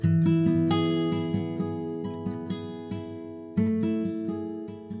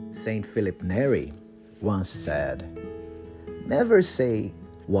Saint Philip Neri once said, "Never say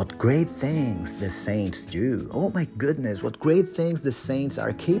what great things the saints do. Oh my goodness, what great things the saints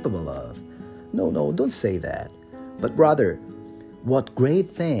are capable of. No, don't say that. But rather, what great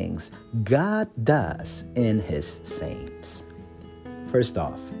things God does in His saints." First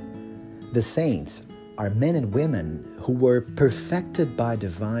off, the saints are men and women who were perfected by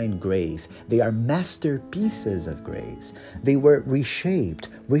divine grace. They are masterpieces of grace. They were reshaped,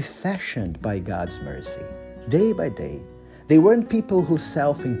 refashioned by God's mercy, day by day. They weren't people who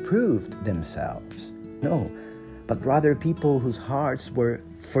self-improved themselves. No, but rather people whose hearts were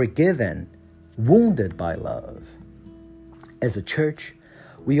forgiven, wounded by love. As a church,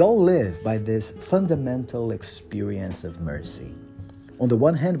 we all live by this fundamental experience of mercy. On the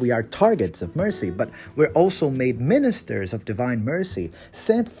one hand, we are targets of mercy, but we're also made ministers of divine mercy,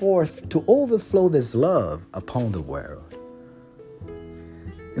 sent forth to overflow this love upon the world.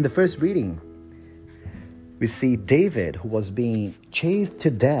 In the first reading, we see David, who was being chased to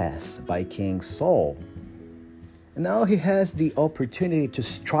death by King Saul. And now he has the opportunity to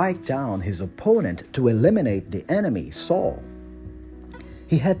strike down his opponent, to eliminate the enemy, Saul.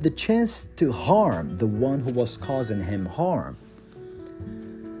 He had the chance to harm the one who was causing him harm.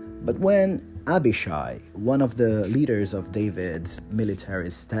 But when Abishai, one of the leaders of David's military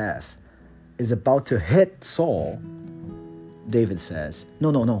staff, is about to hit Saul, David says,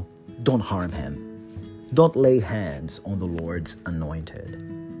 No, don't harm him. Don't lay hands on the Lord's anointed.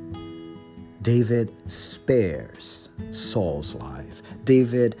 David spares Saul's life.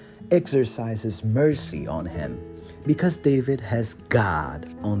 David exercises mercy on him because David has God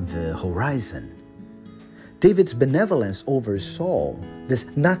on the horizon. David's benevolence over Saul, this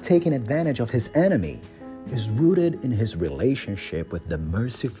not taking advantage of his enemy, is rooted in his relationship with the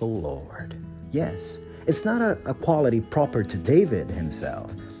merciful Lord. Yes, it's not a quality proper to David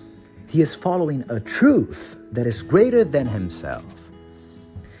himself. He is following a truth that is greater than himself.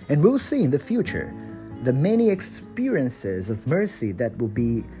 And we'll see in the future the many experiences of mercy that will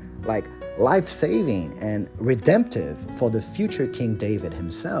be like life-saving and redemptive for the future King David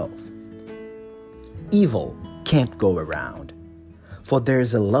himself. Evil can't go around, for there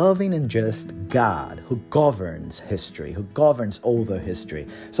is a loving and just God who governs history, who governs over history.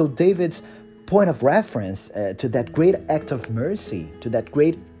 So David's point of reference to that great act of mercy, to that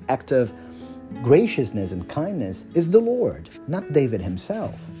great act of graciousness and kindness is the Lord, not David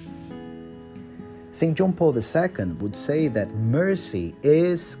himself. St. John Paul II would say that mercy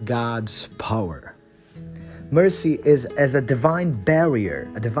is God's power. Mercy is as a divine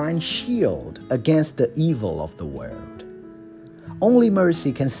barrier, a divine shield against the evil of the world. Only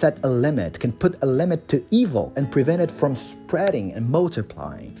mercy can set a limit, can put a limit to evil and prevent it from spreading and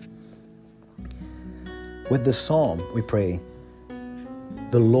multiplying. With the psalm, we pray,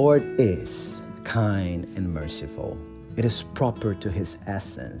 "The Lord is kind and merciful." It is proper to His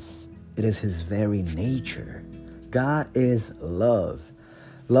essence. It is His very nature. God is love.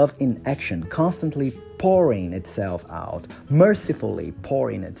 Love in action, constantly pouring itself out, mercifully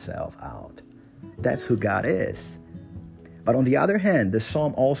pouring itself out. That's who God is. But on the other hand, the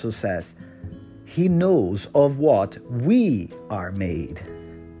psalm also says, He knows of what we are made.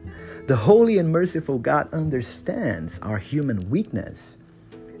 The holy and merciful God understands our human weakness,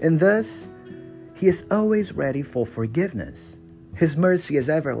 and thus He is always ready for forgiveness. His mercy is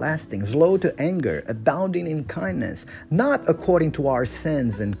everlasting, slow to anger, abounding in kindness, not according to our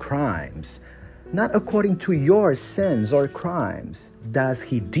sins and crimes. Not according to your sins or crimes does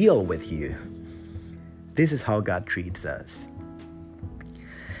He deal with you. This is how God treats us.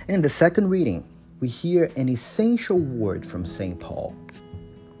 In the second reading, we hear an essential word from St. Paul.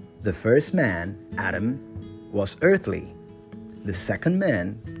 The first man, Adam, was earthly. The second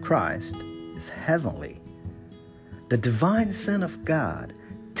man, Christ, is heavenly. The divine Son of God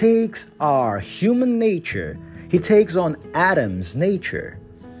takes our human nature, He takes on Adam's nature,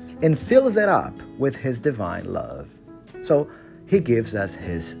 and fills it up with His divine love. So He gives us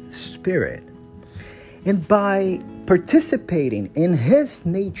His Spirit. And by participating in His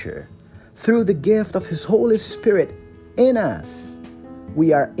nature, through the gift of His Holy Spirit in us,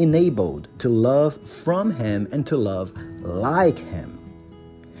 we are enabled to love from Him and to love like Him.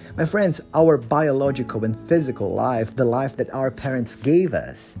 My friends, our biological and physical life, the life that our parents gave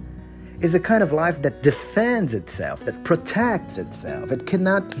us, is a kind of life that defends itself, that protects itself. It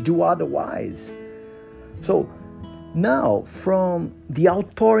cannot do otherwise. So now, from the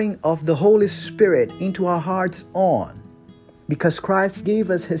outpouring of the Holy Spirit into our hearts on, because Christ gave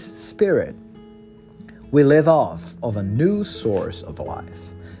us His Spirit, we live off of a new source of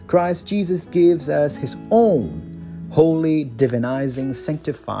life. Christ Jesus gives us His own holy, divinizing,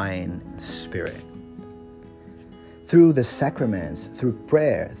 sanctifying Spirit. Through the sacraments, through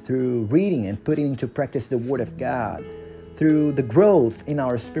prayer, through reading and putting into practice the Word of God, through the growth in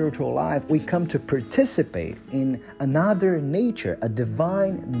our spiritual life, we come to participate in another nature, a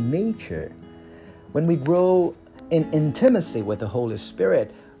divine nature. When we grow in intimacy with the Holy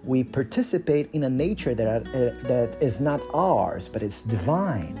Spirit, we participate in a nature that is not ours, but it's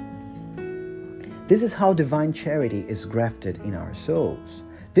divine. This is how divine charity is grafted in our souls.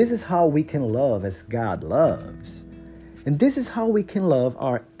 This is how we can love as God loves. And this is how we can love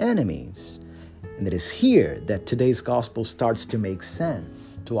our enemies. And it is here that today's gospel starts to make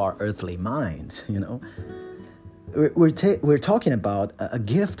sense to our earthly minds, We're talking about a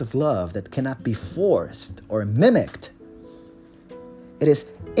gift of love that cannot be forced or mimicked. It is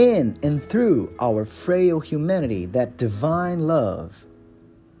in and through our frail humanity that divine love,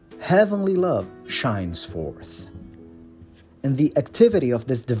 heavenly love, shines forth. And the activity of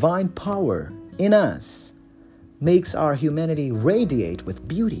this divine power in us makes our humanity radiate with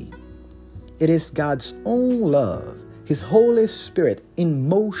beauty. It is God's own love, His Holy Spirit in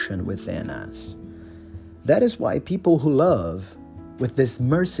motion within us. That is why people who love with this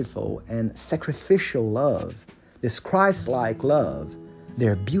merciful and sacrificial love, this Christ-like love,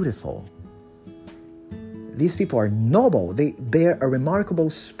 they're beautiful. These people are noble. They bear a remarkable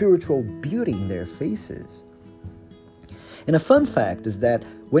spiritual beauty in their faces. And a fun fact is that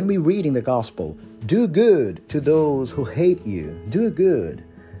when we read in the gospel, do good to those who hate you, do good,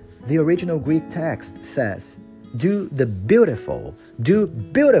 the original Greek text says, do beautiful to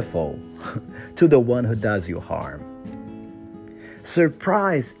the one who does you harm.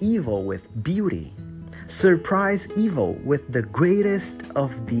 Surprise evil with beauty. Surprise evil with the greatest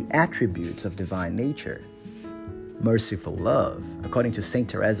of the attributes of divine nature, merciful love. According to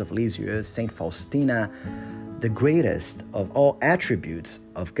Saint Therese of Lisieux, Saint Faustina, the greatest of all attributes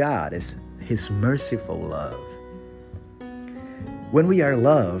of God is His merciful love. When we are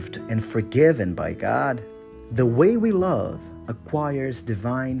loved and forgiven by God, the way we love acquires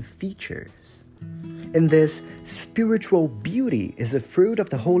divine features. And this spiritual beauty is a fruit of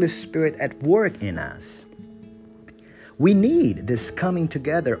the Holy Spirit at work in us. We need this coming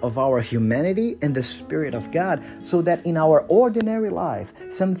together of our humanity and the Spirit of God so that in our ordinary life,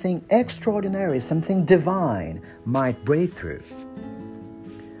 something extraordinary, something divine might break through.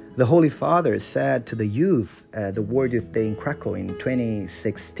 The Holy Father said to the youth, the World Youth Day in Krakow in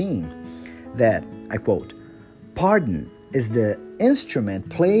 2016, that, I quote, "Pardon is the instrument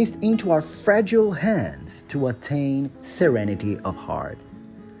placed into our fragile hands to attain serenity of heart.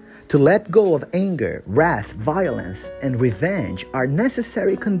 To let go of anger, wrath, violence, and revenge are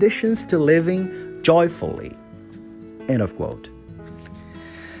necessary conditions to living joyfully." End of quote.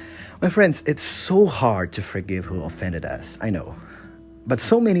 My friends, it's so hard to forgive who offended us, I know. But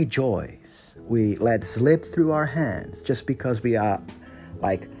so many joys we let slip through our hands just because we are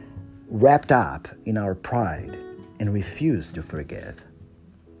wrapped up in our pride and refuse to forgive.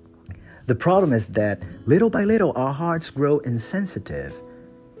 The problem is that little by little our hearts grow insensitive,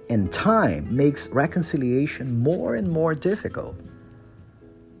 and time makes reconciliation more and more difficult.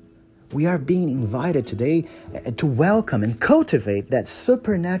 We are being invited today to welcome and cultivate that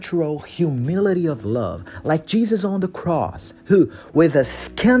supernatural humility of love, like Jesus on the cross, who, with a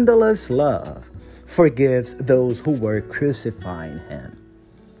scandalous love, forgives those who were crucifying Him.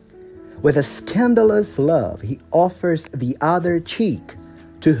 With a scandalous love, He offers the other cheek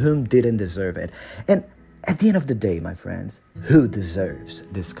to whom didn't deserve it. And at the end of the day, my friends, who deserves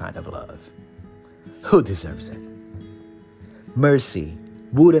this kind of love? Who deserves it? Mercy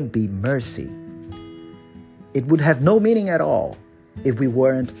wouldn't be mercy. It would have no meaning at all if we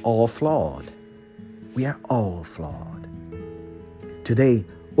weren't all flawed. We are all flawed. Today,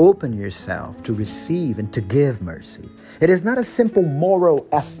 open yourself to receive and to give mercy. It is not a simple moral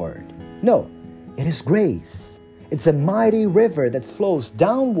effort. No, it is grace. It's a mighty river that flows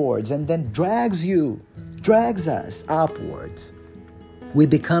downwards and then drags us upwards. We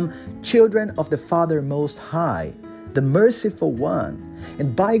become children of the Father Most High, the merciful one,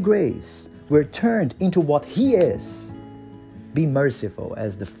 and by grace, we're turned into what He is. Be merciful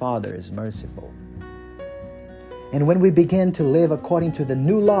as the Father is merciful. And when we begin to live according to the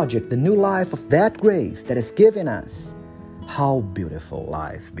new logic, the new life of that grace that is given us, how beautiful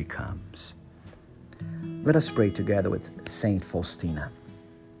life becomes. Let us pray together with Saint Faustina.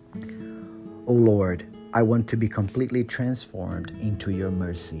 O Lord, I want to be completely transformed into your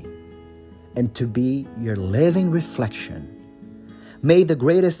mercy and to be your living reflection. May the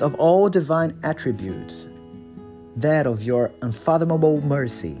greatest of all divine attributes, that of your unfathomable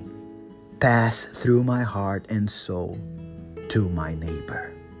mercy, pass through my heart and soul to my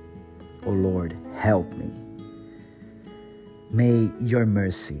neighbor. O Lord, help me. May your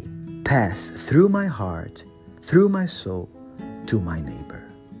mercy pass through my heart, through my soul, to my neighbor.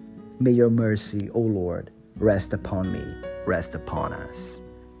 May your mercy, O Lord, rest upon me, rest upon us.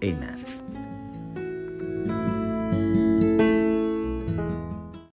 Amen.